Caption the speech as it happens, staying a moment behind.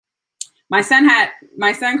my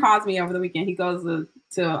son calls me over the weekend. He goes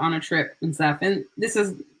to on a trip and stuff. And this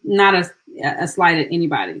is not a slight at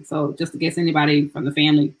anybody. So just in case anybody from the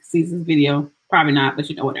family sees this video, probably not, but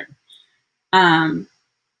whatever. And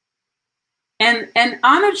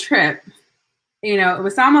on a trip, it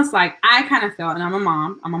was almost like I kind of felt, and I'm a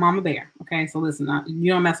mama bear. Okay. So listen,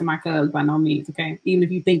 you don't mess with my cubs by no means. Okay. Even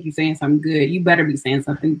if you think you're saying something good, you better be saying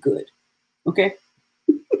something good. Okay.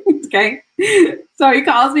 Okay. So he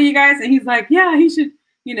calls me, you guys, and he's like, yeah, he should,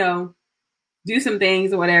 do some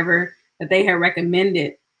things or whatever that they had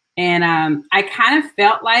recommended. And I kind of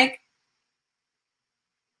felt like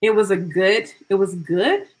it was good.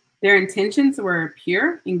 Their intentions were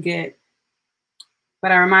pure and good.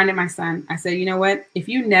 But I reminded my son, I said, you know what? If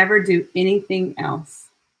you never do anything else,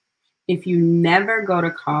 if you never go to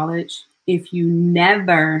college, if you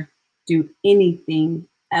never do anything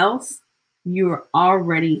else, you're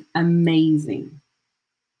already amazing.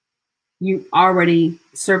 You already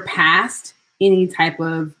surpassed any type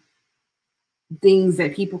of things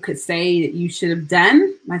that people could say that you should have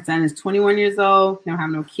done. My son is 21 years old. Don't have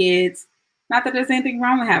no kids. Not that there's anything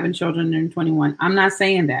wrong with having children in 21. I'm not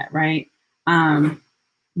saying that, right?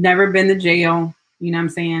 Never been to jail. You know what I'm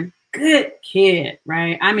saying? Good kid,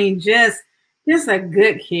 right? I mean, just a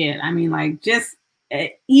good kid. I mean, like just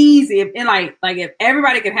easy. And like if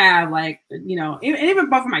everybody could have even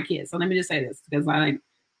both of my kids. So let me just say this because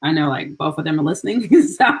I know like both of them are listening.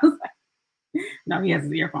 So I was like, no, he has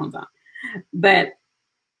his earphones on. But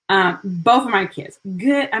both of my kids,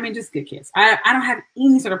 good. I mean, just good kids. I don't have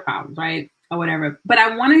any sort of problems, right? Or whatever. But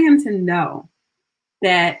I wanted him to know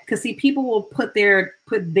that, because see, people will put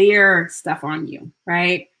their stuff on you,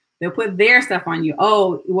 right? They'll put their stuff on you.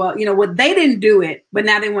 Oh, well, what, they didn't do it, but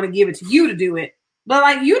now they want to give it to you to do it. But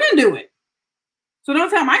like, you didn't do it. So don't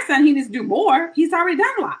tell my son he needs to do more. He's already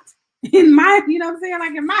done a lot. In my, you know what I'm saying?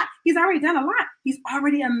 Like he's already done a lot. He's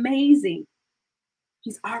already amazing.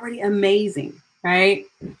 He's already amazing, right?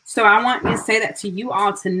 So I want to say that to you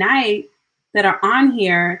all tonight that are on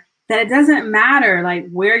here, that it doesn't matter like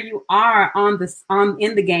where you are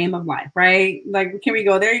in the game of life, right? Like, can we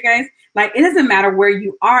go there, you guys? Like, it doesn't matter where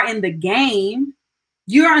you are in the game.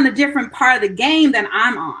 You're on a different part of the game than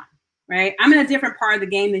I'm on, right? I'm in a different part of the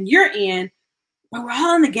game than you're in, but we're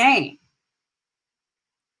all in the game.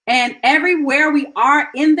 And everywhere we are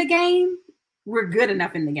in the game, we're good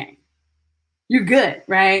enough in the game. You're good,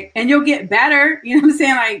 right? And you'll get better. You know what I'm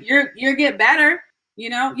saying? Like you'll get better.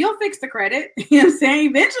 You'll fix the credit. You know what I'm saying?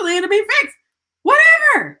 Eventually it'll be fixed.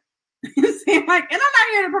 Whatever. You know what I'm saying? Like, and I'm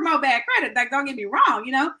not here to promote bad credit. Like, don't get me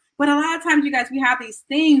wrong, But a lot of times, you guys, we have these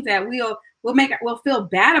things that we'll feel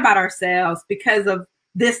bad about ourselves because of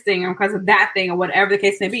this thing or because of that thing or whatever the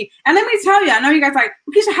case may be. And let me tell you, I know you guys are like,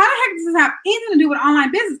 Keisha, how the heck does this have anything to do with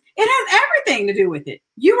online business? It has everything to do with it.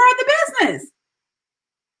 You are the business.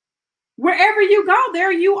 Wherever you go,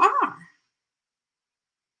 there you are.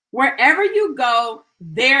 Wherever you go,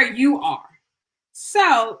 there you are.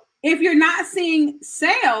 So if you're not seeing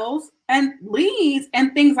sales and leads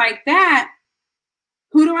and things like that,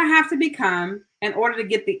 who do I have to become in order to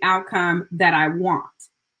get the outcome that I want?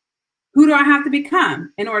 Who do I have to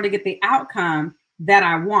become in order to get the outcome that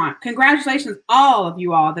I want? Congratulations, all of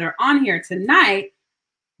you all that are on here tonight.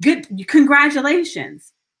 Good,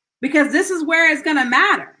 congratulations, because this is where it's going to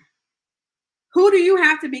matter. Who do you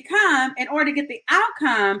have to become in order to get the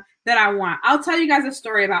outcome that I want? I'll tell you guys a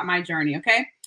story about my journey, okay?